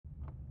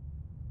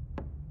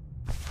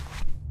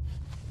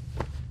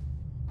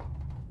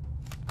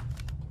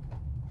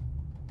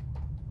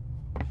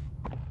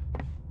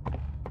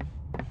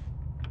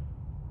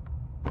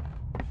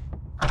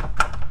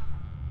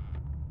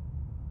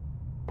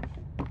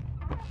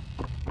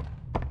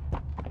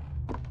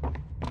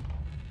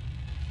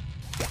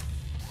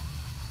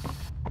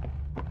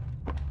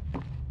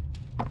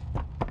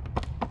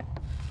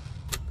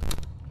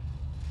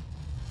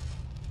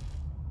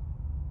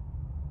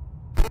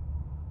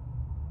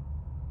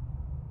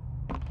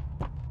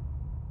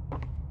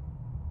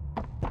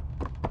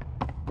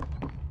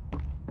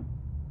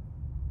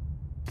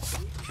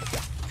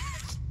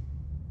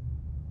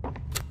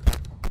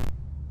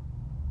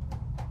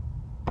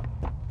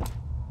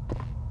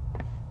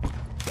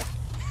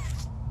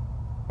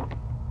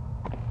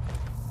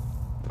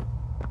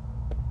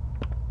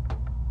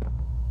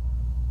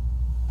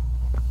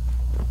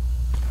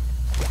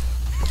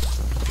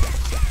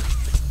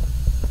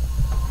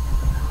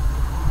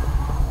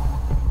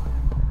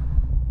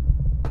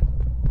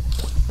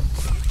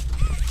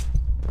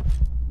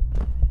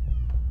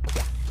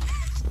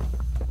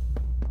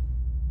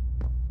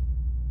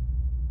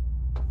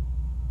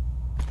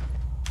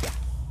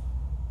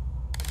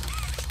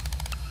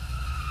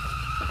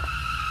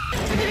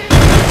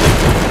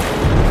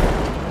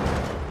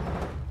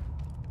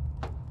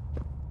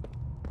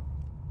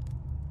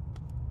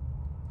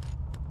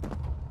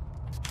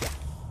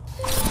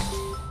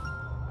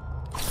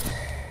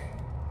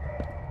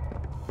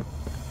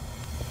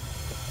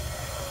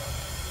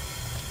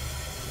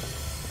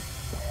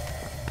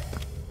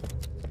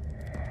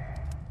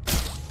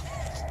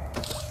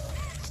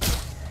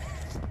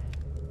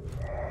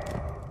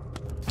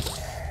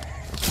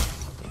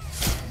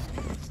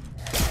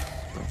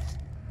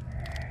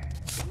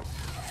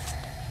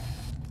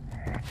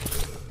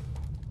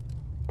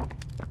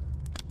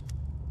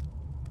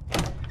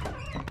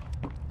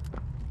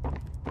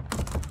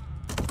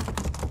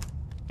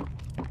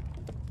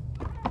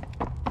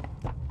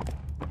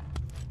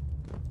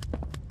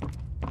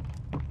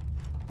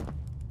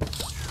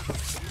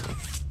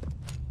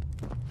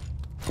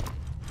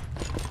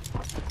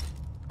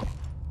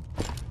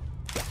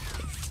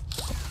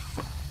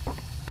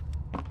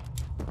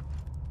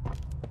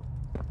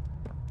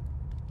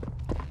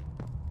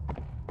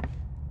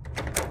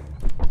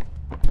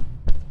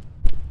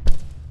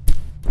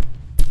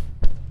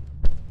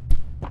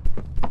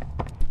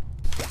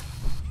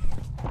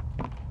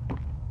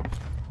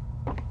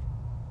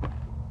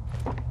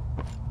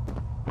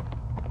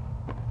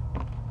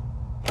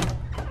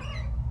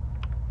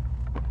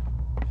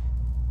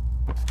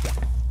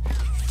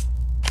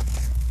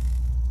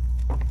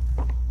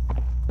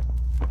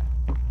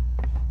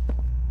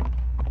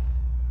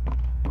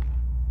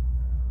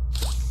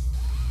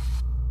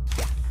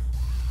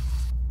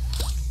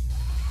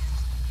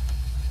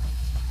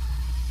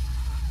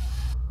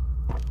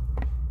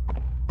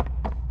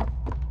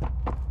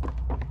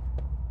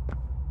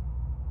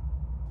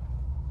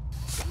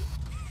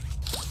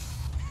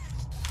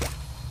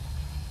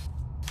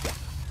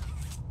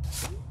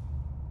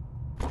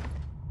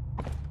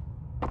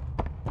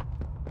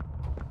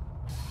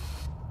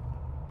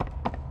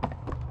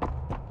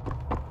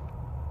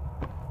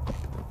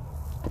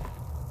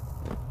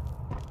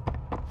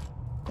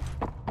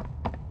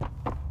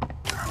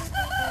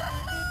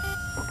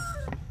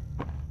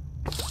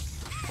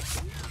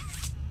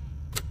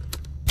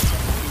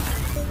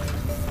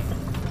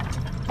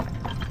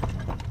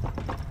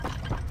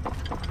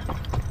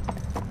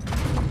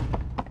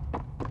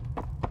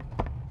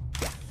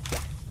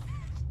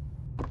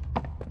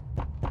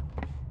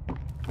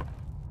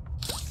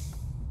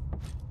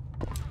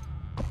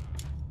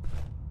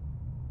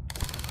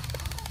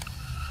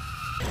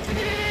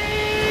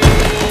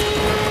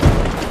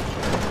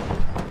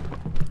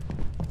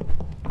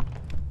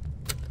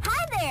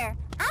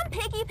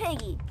Piggy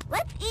Piggy.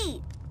 Let's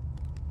eat.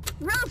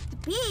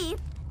 Roast beef?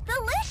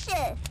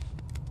 Delicious.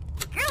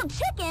 Grilled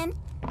chicken?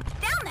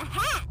 Down the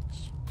hatch.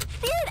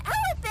 Seared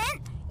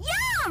elephant?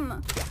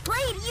 Yum!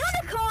 Played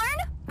unicorn?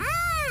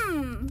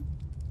 Mmm!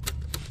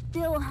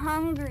 Still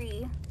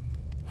hungry.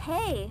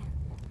 Hey,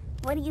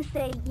 what do you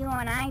say you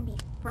and I be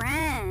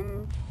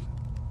friends?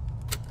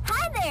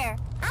 Hi there,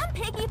 I'm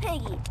Piggy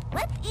Piggy.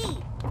 Let's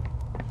eat.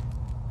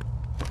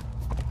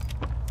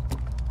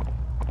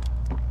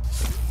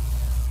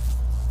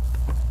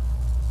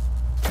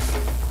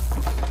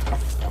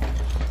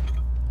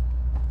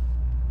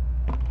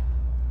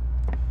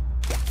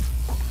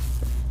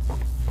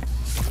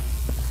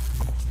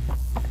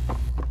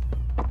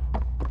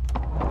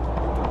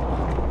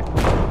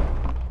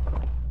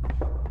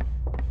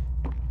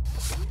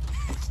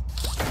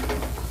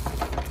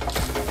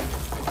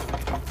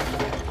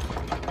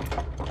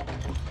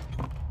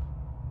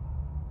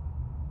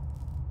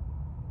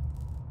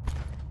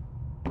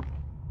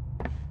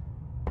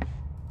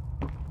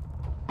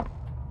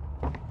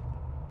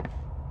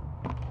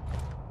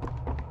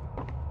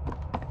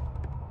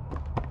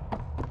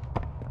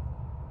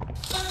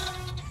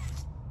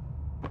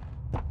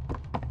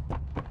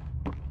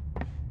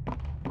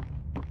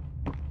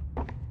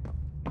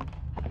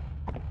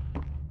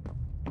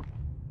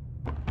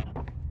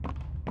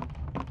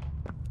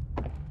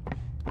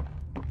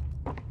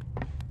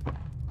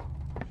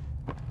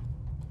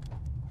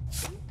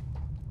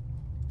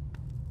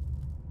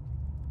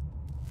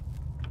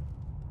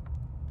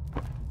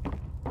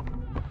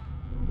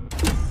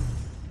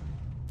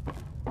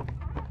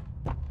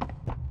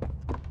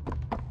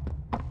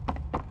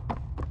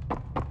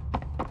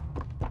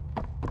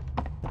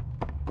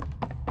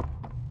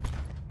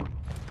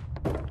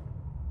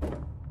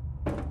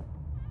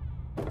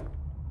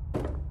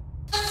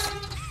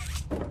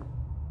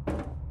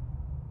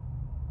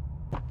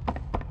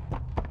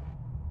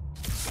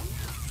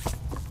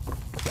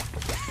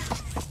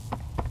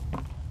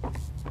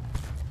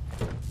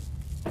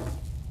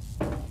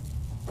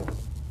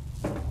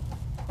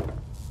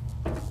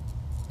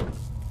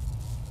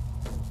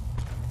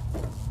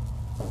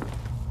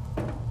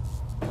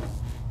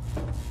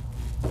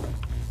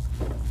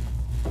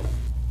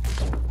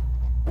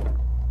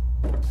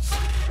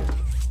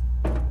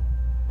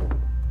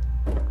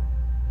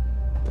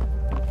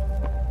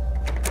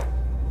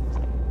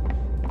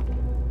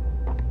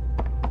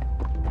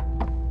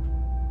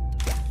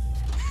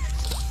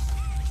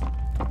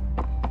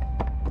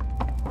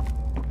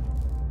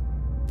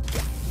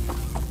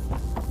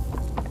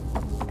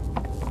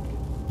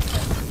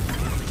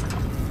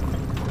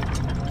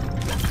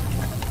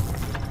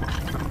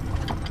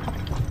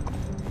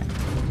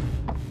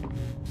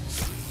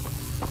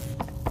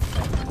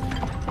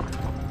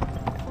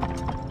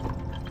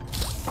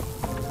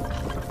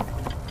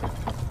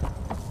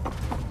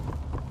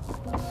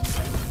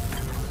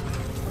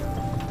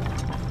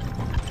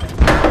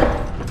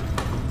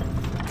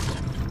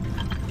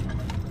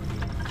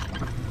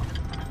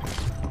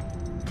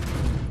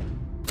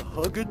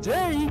 hug a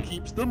day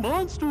keeps the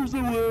monsters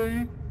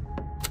away.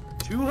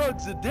 2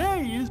 hugs a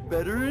day is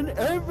better in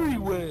every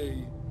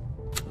way.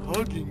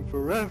 Hugging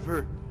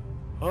forever.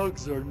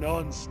 Hugs are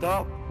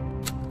non-stop.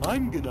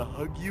 I'm gonna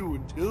hug you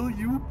until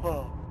you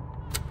pop.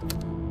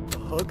 A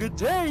hug a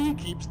day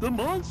keeps the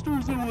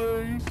monsters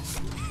away.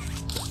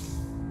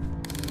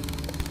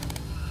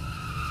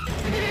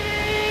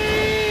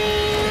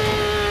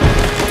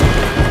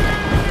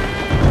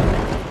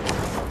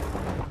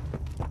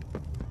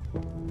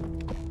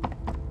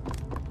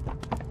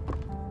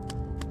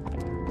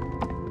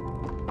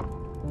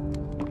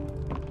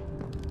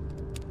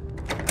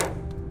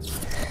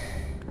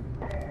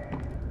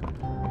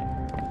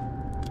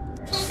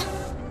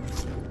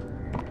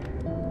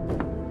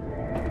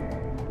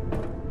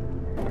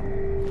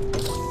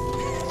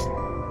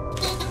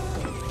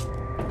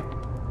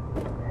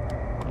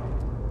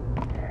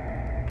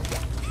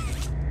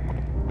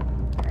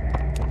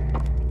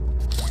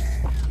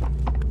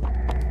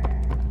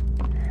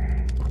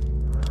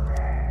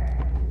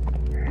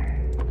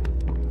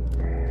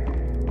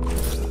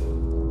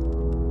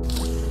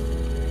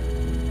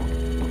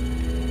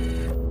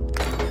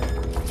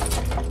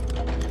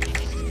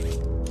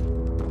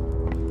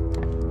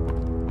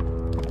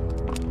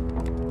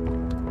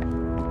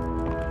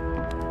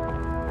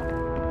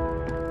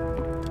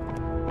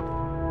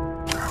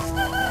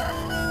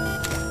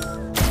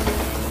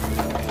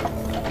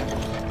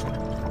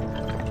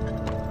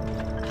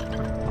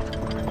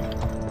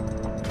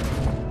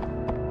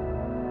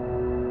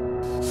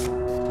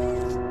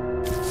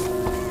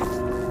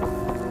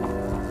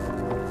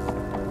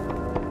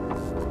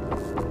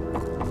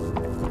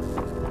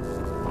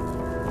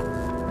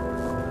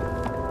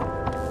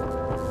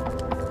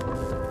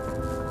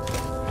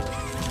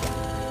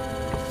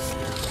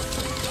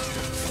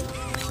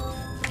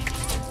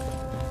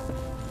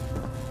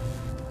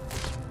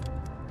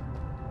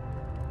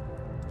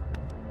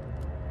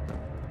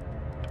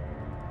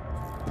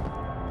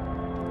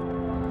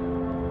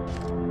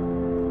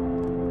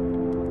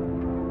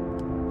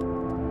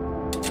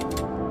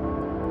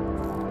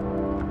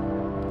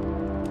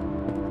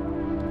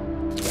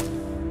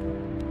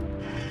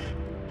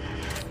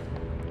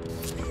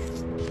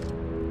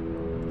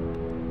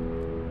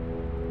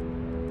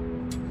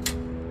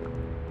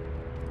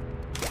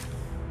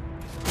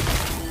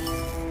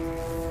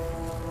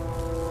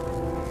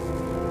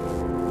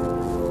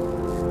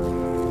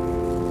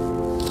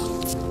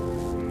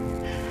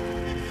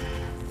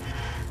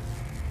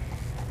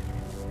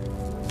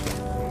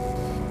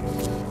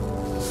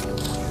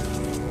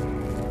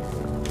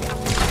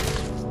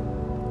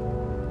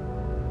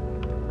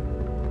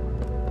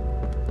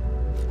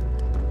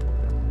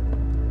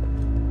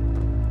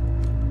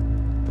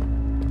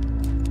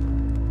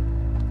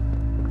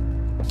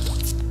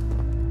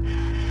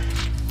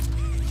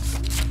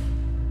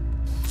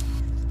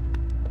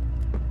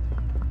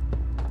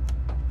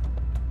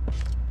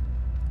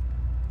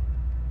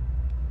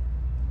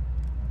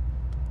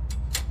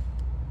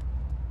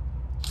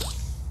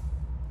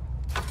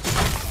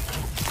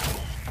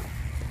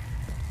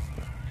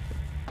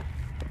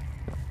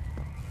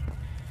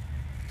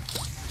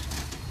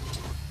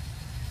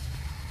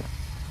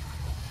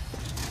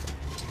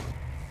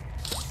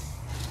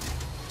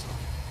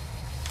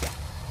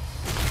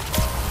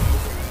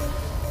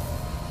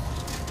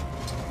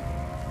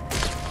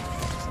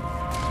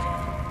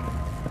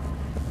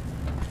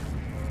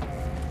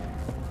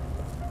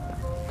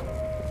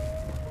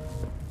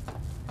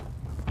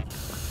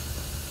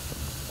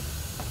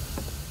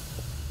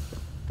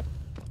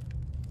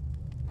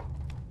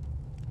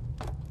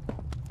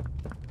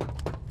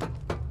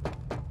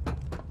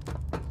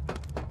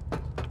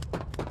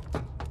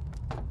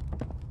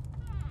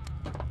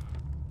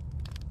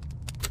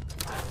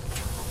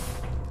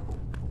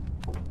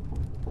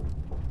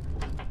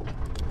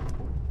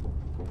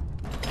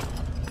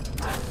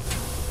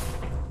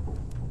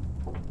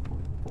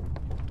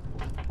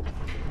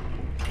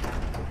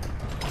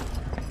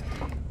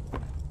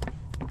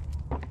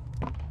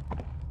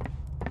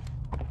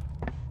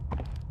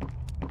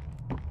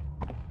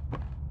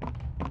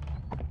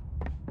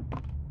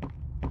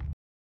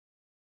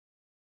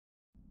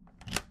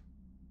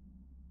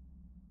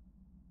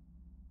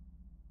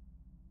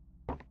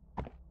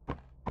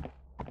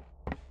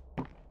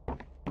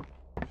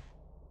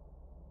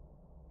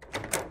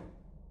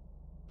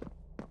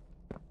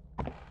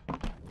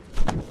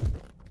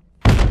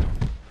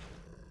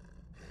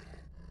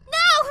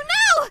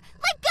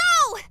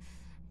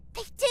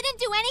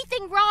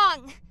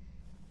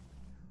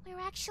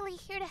 actually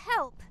here to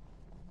help.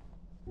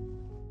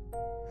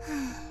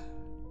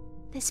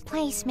 This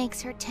place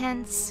makes her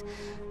tense.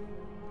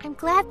 I'm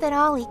glad that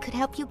Ollie could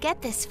help you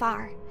get this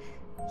far.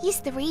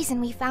 He's the reason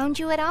we found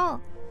you at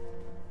all.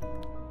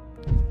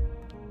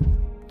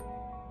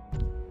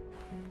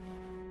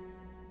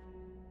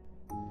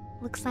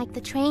 Looks like the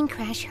train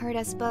crash hurt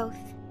us both.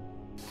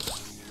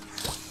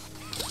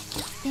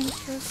 You've been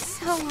through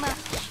so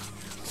much.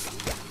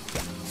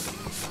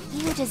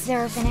 You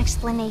deserve an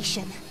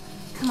explanation.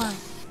 Come on.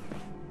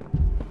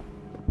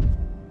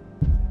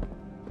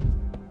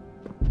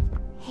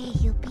 Hey,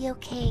 you'll be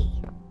okay.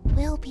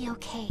 We'll be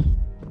okay.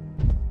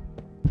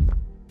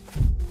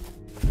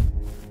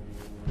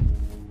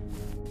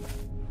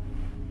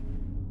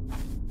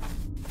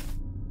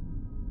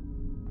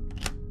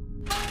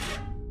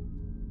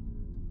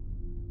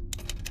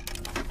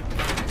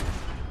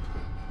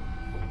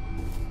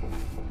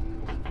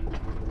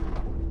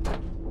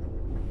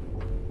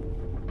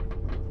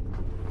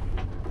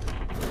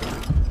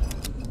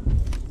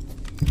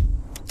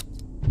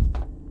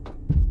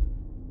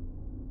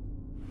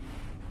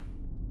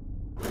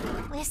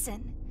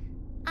 Listen,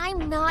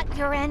 I'm not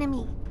your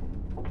enemy,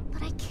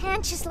 but I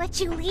can't just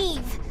let you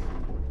leave.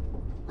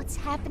 What's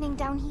happening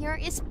down here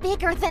is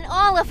bigger than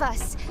all of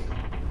us,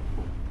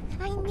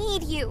 and I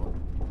need you,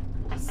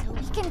 so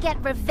we can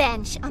get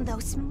revenge on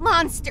those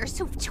monsters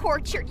who've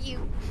tortured you,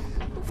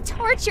 who've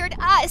tortured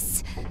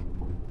us.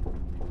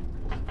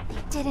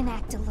 They didn't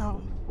act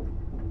alone.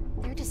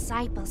 They're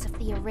disciples of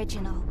the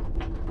original,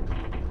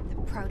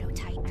 the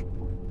prototype.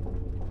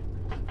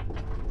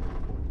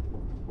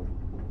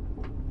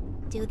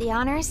 Do the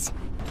honors?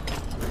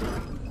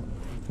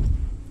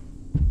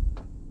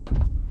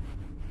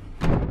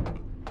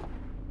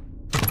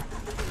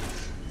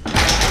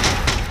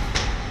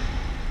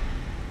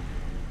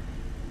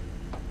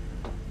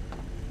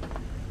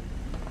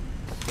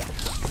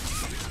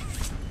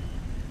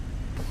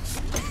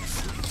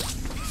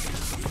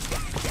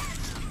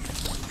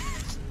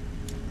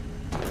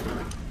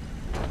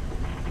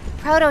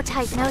 The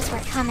prototype knows we're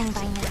coming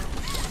by now.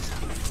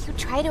 If you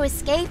try to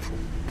escape,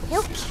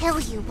 he'll kill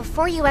you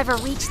before you ever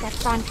reach that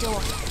front door.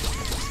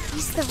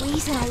 He's the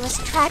reason I was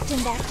trapped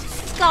in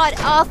that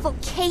god-awful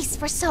case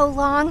for so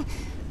long.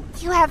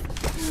 You have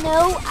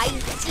no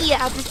idea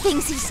of the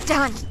things he's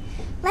done.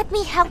 Let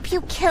me help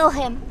you kill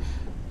him.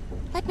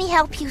 Let me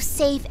help you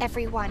save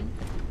everyone.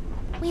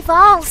 We've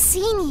all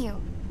seen you,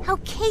 how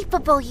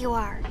capable you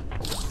are.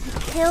 You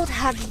killed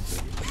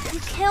Huggy. You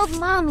killed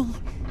Mommy.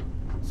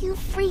 You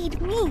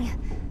freed me.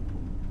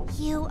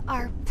 You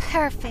are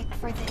perfect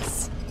for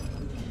this.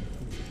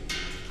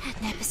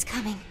 Catnap is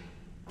coming.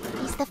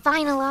 He's the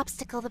final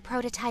obstacle the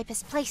prototype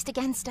has placed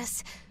against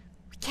us.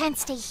 We can't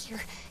stay here.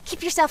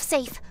 Keep yourself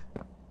safe.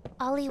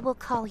 Ollie will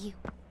call you.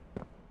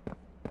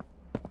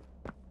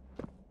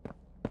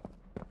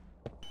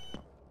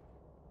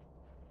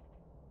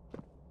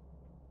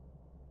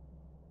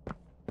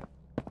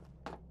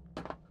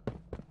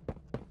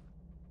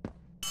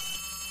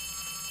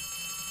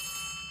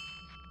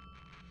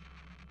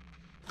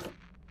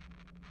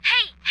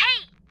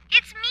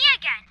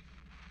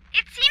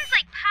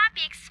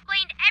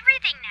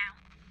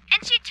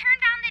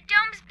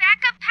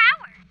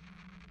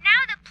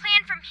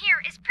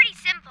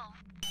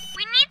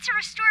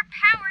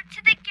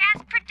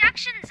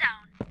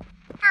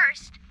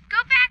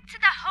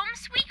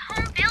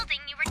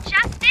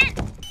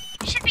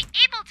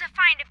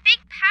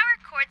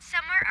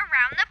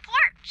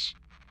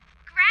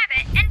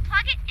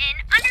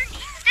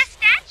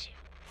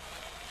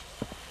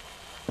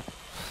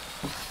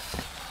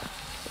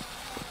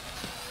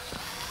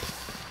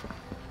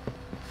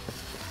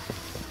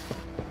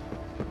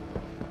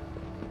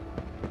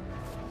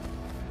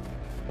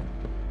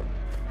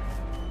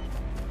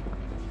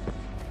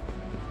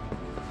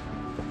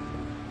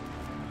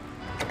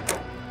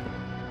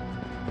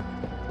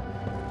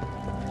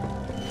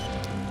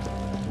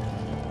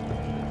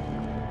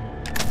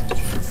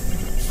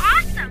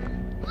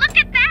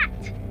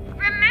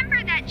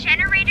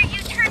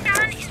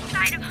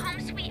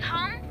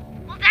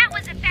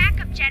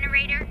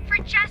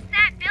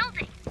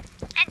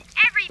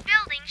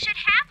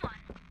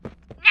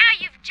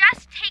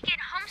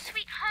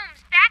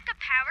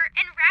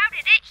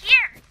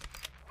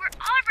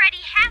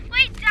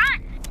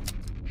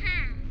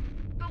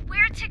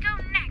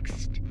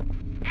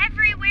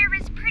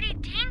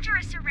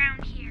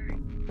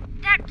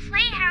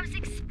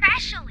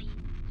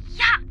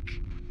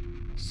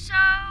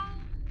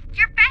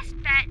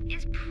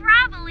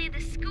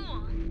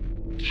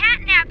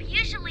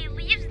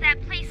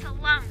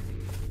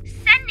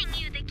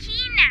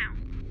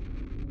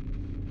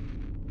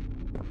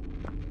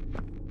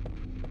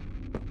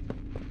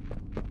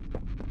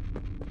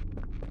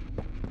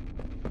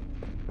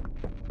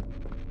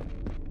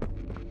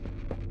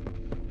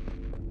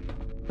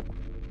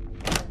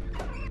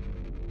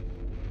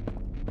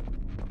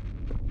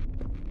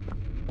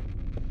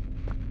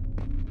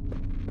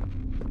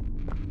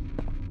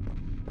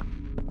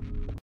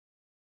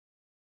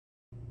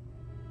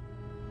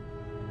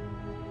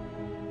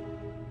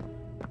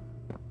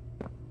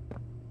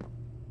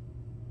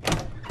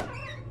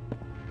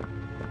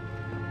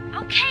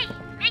 Okay,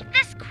 make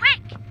this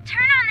quick.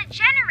 Turn on the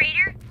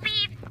generator,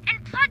 leave,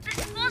 and plug the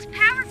school's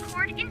power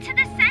cord into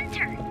the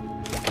center.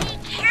 Be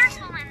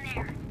careful in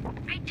there.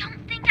 I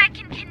don't think I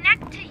can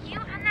connect to you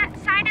on that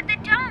side of the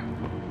dome.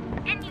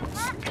 And you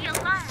won't be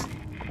alone.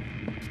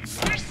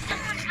 There's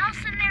someone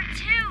else in there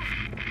too.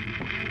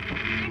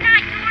 They're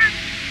not yours.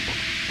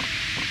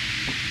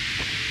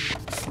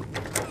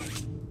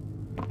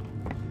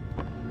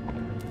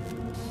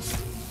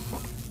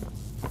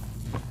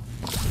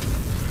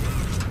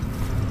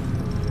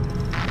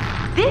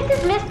 This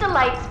is Miss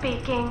Delight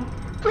speaking.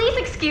 Please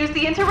excuse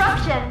the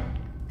interruption.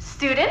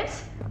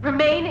 Students,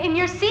 remain in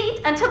your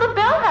seat until the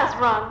bell has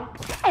rung.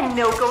 And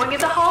no going in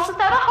the halls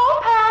without a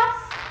hall pass.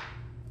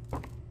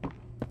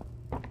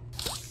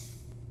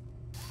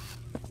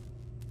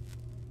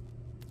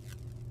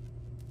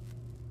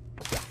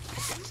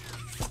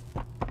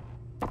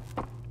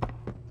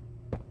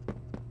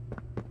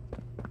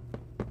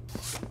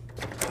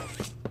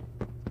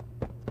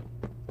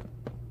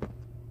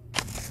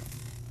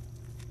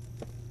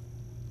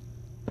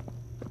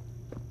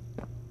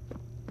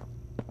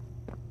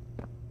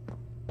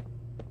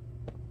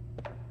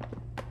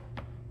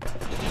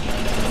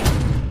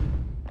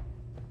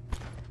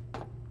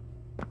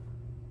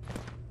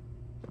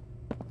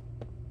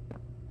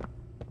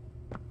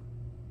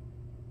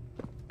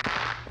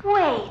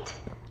 Wait,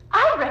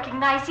 I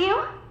recognize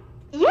you.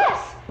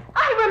 Yes,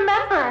 I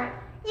remember.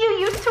 You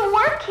used to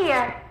work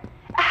here.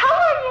 How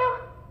are you?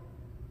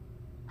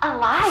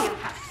 Alive?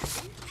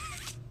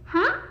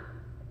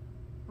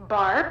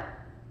 Barb?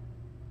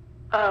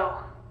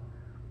 Oh.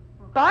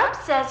 Barb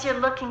says you're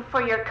looking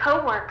for your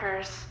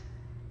co-workers.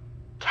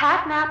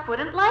 Catnap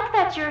wouldn't like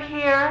that you're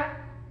here.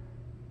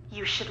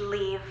 You should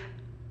leave.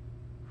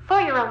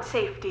 For your own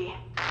safety.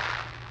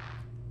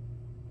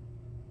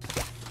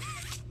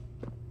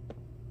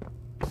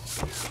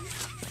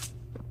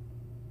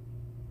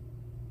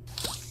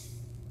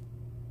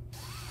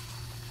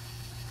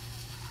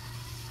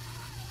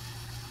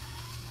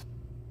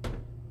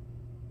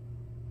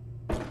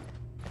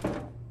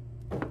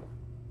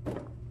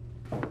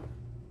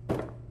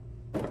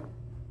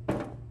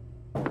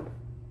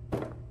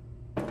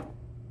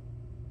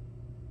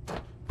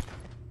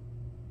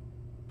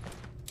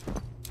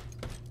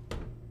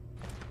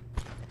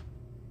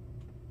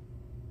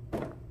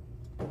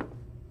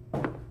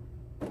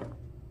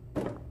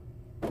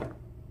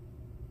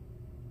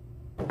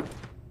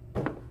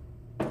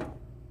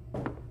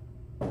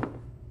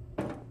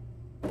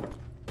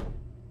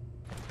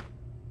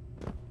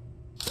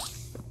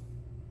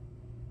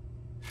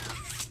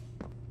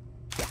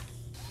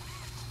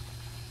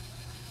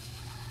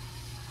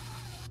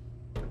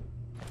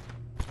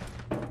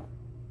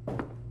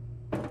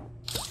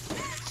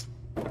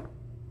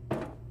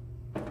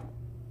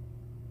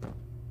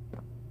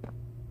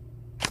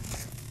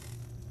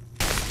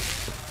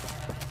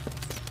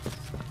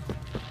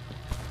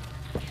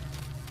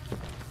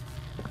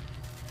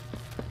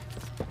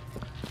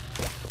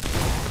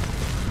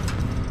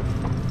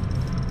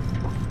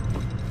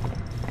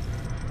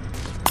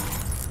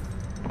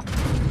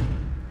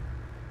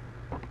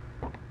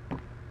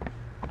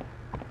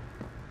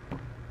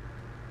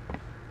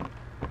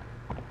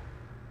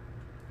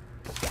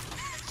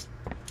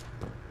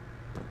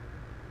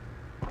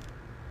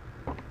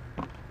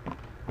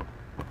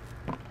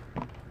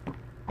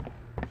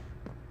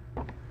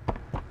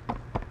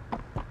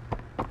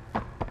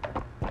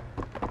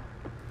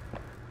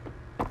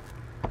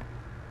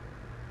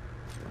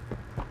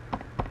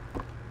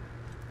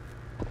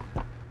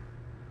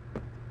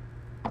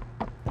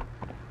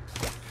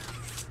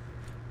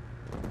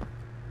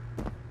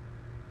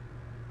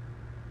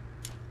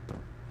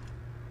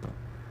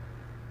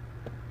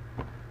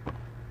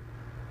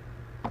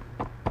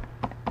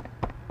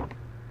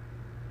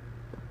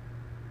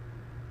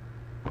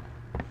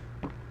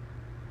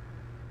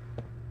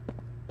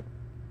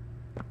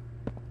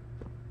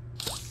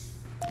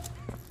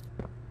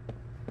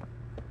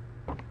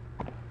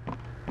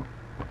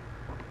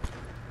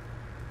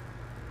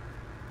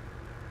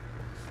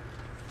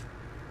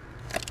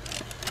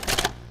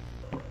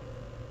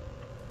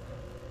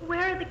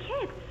 Where are the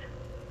kids?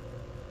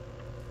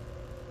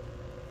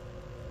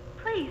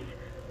 Please,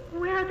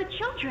 where are the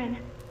children?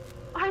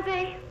 Are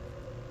they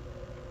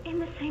in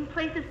the same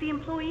place as the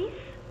employees?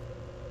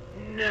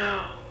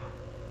 No.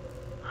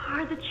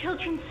 Are the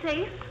children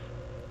safe?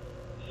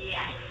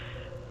 Yes.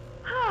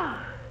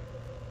 Ah.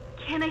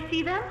 Can I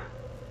see them?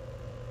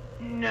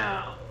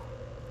 No.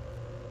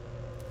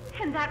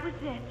 And that was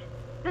it.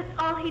 That's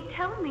all he'd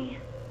tell me.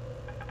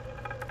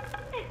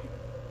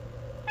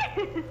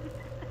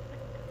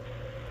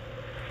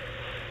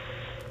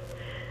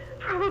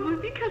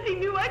 Probably because he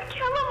knew I'd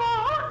kill them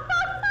all.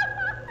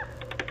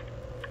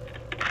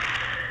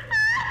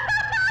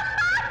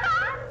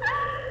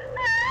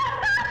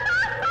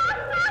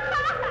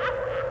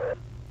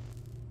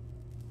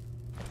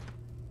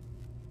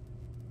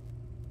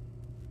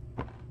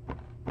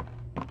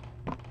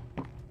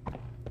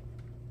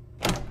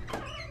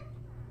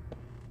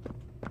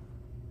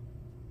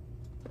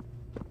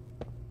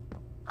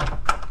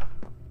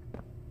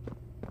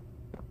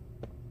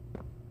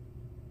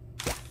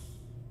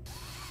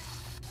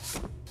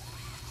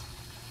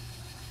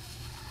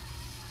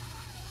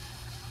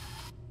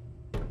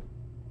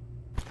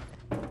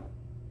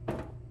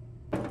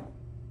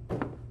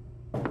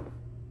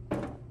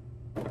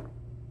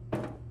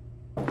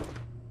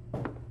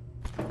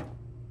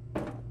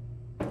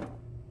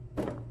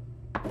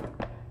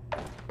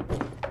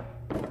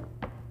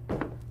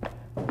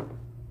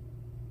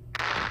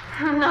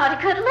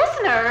 a good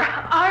listener,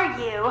 are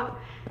you?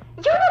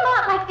 You're a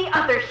lot like the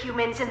other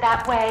humans in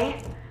that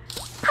way.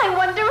 I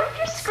wonder if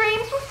your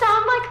screams will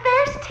sound like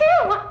theirs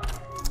too.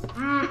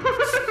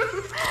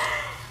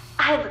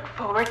 I look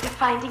forward to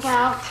finding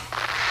out.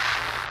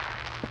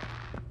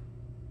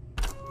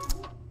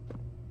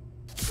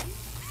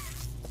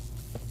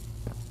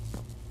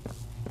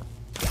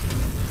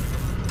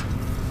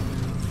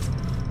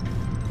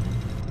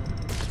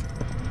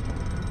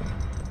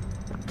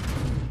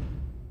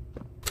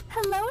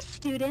 Hello,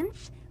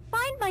 students.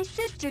 Find my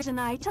sisters and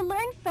I to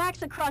learn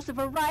facts across a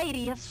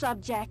variety of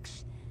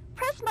subjects.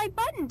 Press my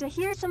button to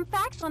hear some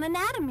facts on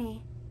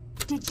anatomy.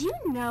 Did you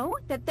know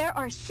that there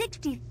are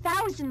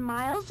 60,000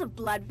 miles of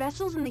blood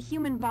vessels in the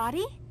human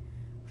body?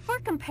 For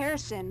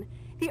comparison,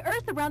 the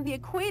Earth around the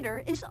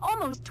equator is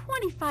almost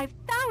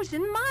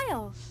 25,000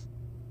 miles.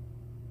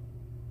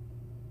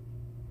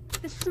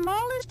 The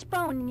smallest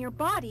bone in your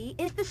body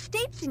is the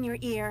stapes in your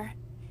ear.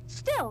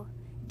 Still,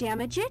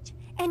 damage it,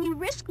 and you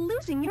risk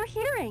losing your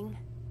hearing.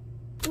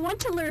 Want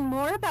to learn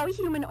more about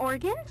human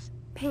organs?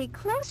 Pay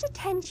close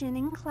attention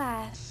in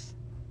class.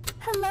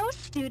 Hello,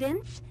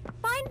 students.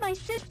 Find my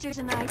sisters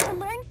and I to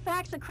learn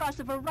facts across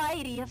a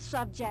variety of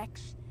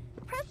subjects.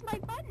 Press my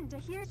button to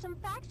hear some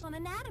facts on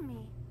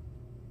anatomy.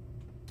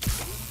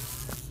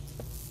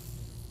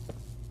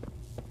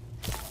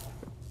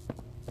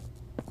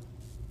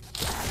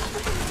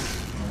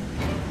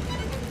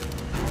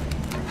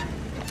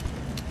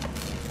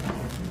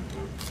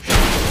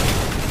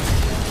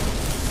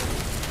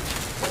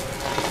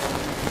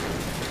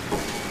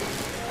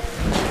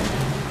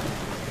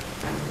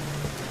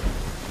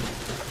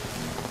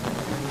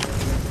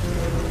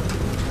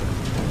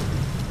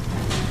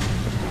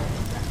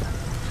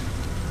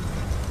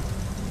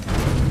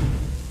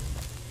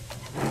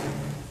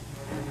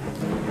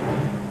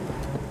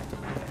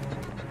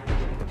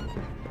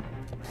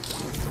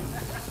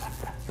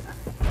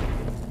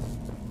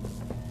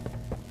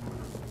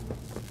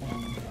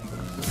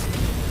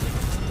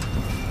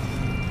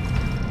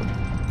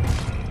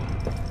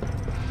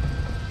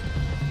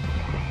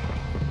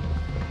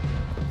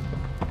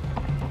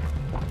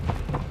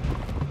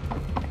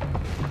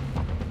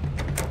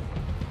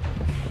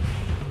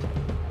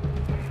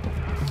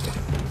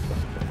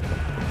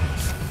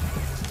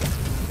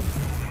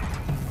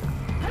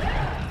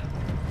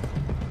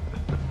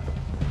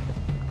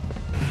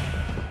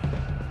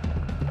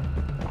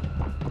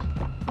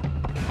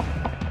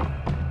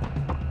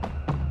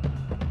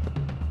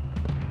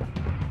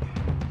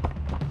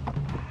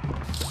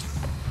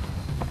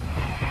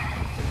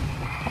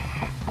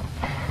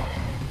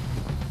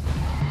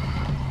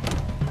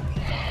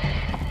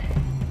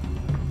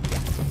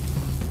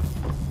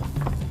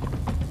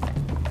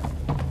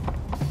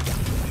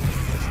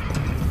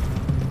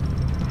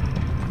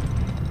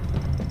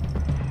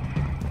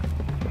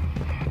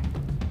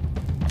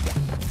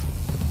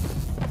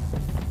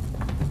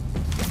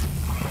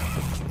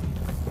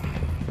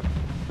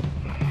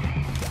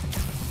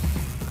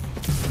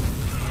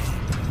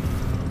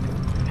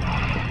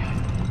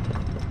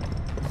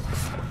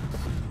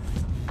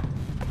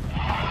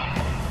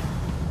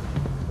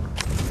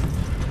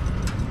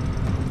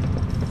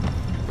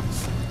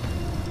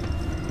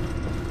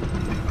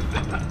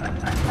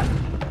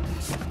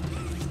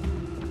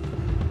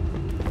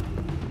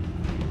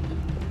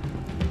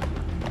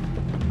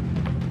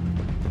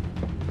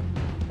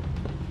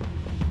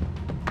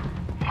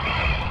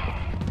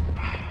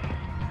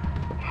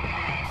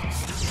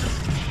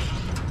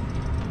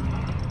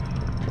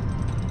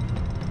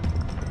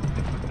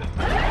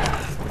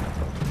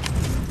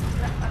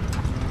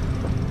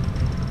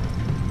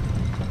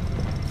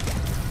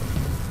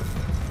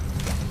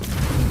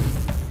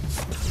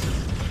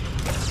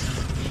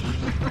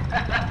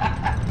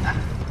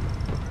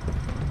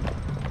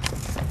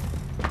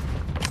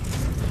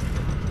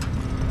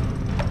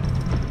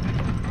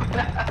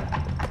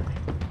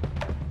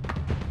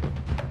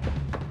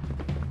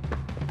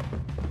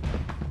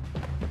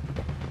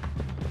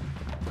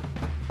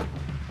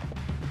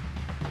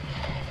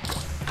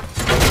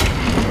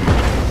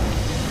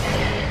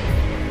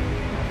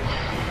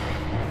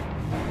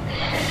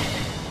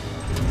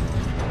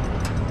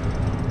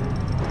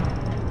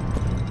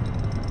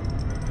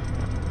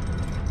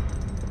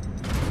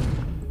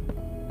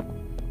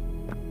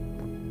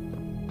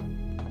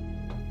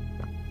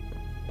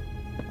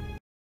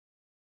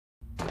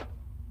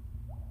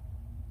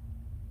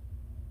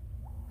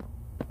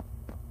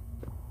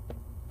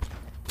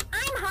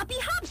 Hoppy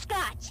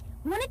Hopscotch!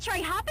 Wanna try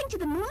hopping to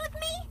the moon with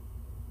me?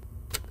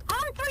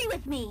 On three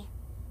with me.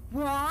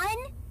 1,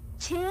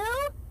 2,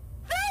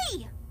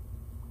 3!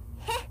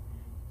 Heh,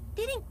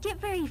 didn't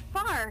get very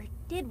far,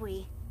 did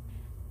we?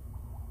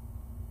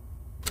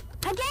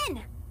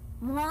 Again!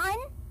 1,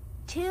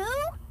 2,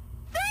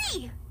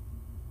 3!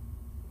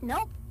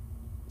 Nope,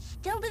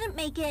 still didn't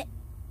make it.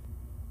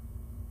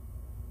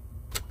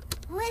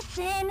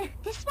 Listen,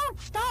 this won't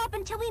stop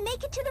until we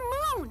make it to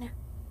the moon.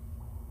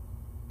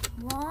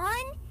 1,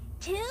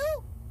 2...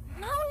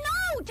 No,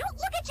 don't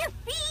look at your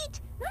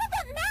feet! None of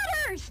that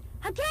matters!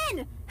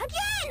 Again!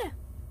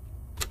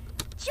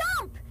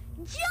 Jump!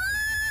 Jump!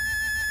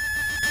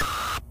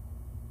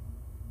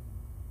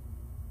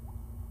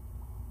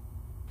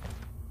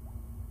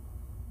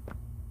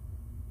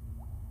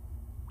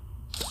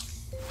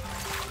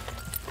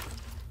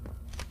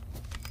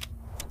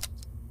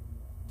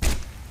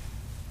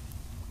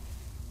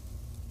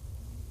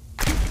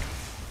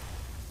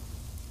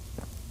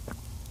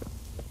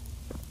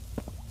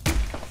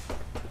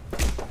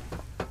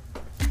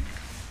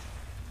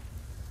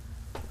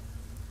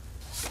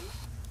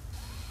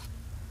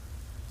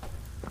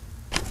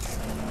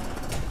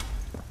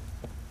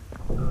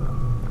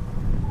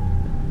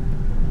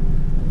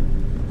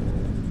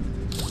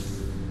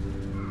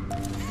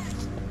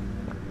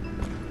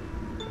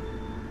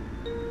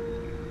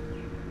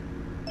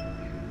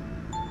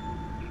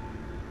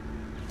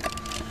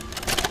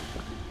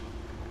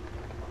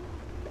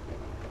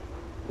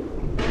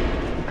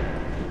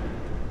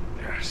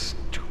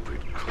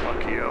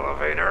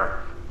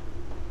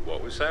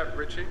 What was that,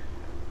 Richie?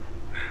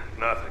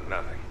 Nothing.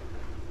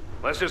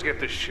 Let's just get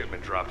this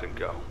shipment dropped and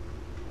go.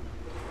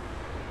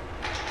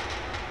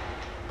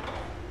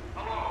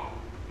 Hello,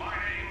 my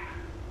name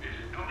is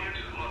Elliot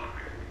Ludwig.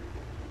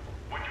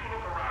 Would you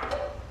look around?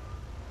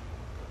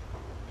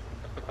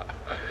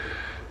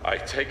 I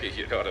take it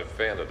you're not a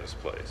fan of this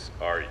place,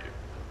 are you?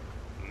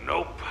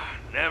 Nope,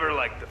 never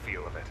liked the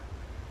feel of it.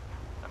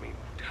 I mean,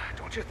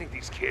 don't you think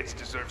these kids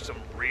deserve some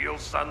real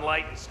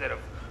sunlight instead of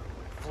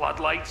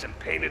floodlights and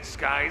painted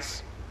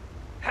skies?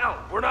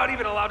 Hell, we're not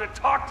even allowed to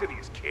talk to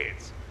these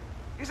kids.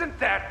 Isn't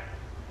that...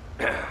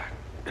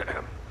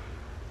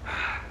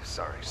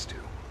 Sorry, Stu.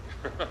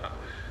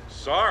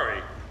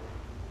 Sorry?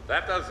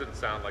 That doesn't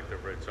sound like the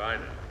Rich I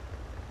know.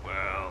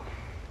 Well,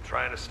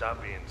 trying to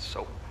stop being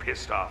so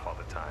pissed off all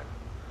the time.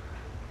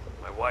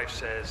 My wife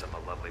says I'm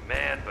a lovely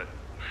man, but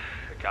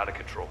I gotta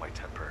control my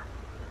temper.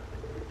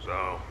 So,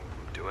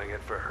 I'm doing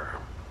it for her.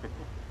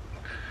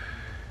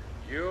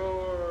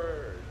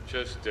 You're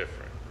just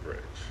different, Rich.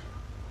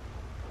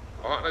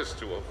 Honest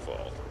to a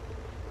fault.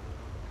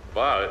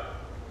 But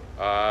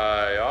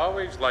I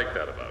always liked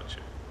that about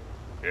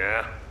you.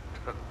 Yeah?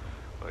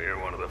 Well, you're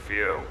one of the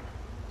few.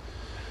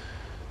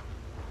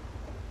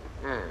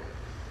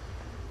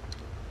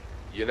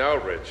 You know,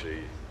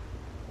 Richie,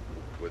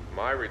 with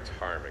my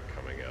retirement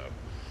coming up,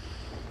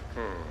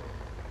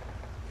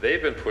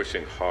 they've been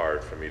pushing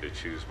hard for me to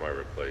choose my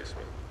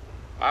replacement.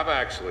 I'm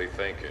actually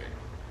thinking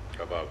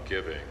about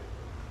giving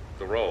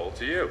the role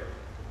to you.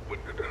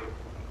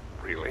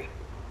 Really?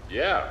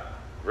 Yeah,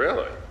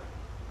 really.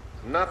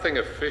 Nothing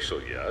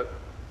official yet,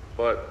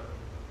 but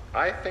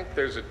I think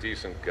there's a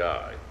decent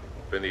guy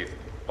beneath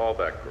all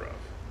that gruff.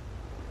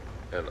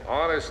 An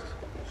honest,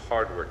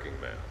 hardworking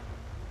man.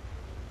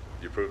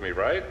 You prove me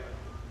right?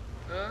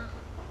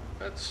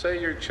 I'd say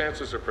your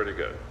chances are pretty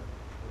good.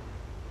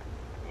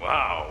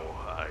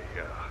 Wow,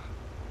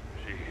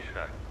 geez,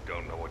 I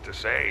don't know what to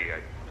say.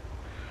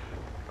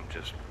 I'm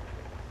just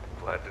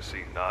glad to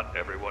see not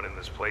everyone in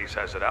this place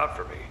has it out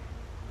for me.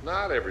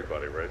 Not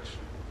everybody, Rich.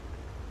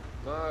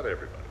 Not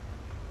everybody.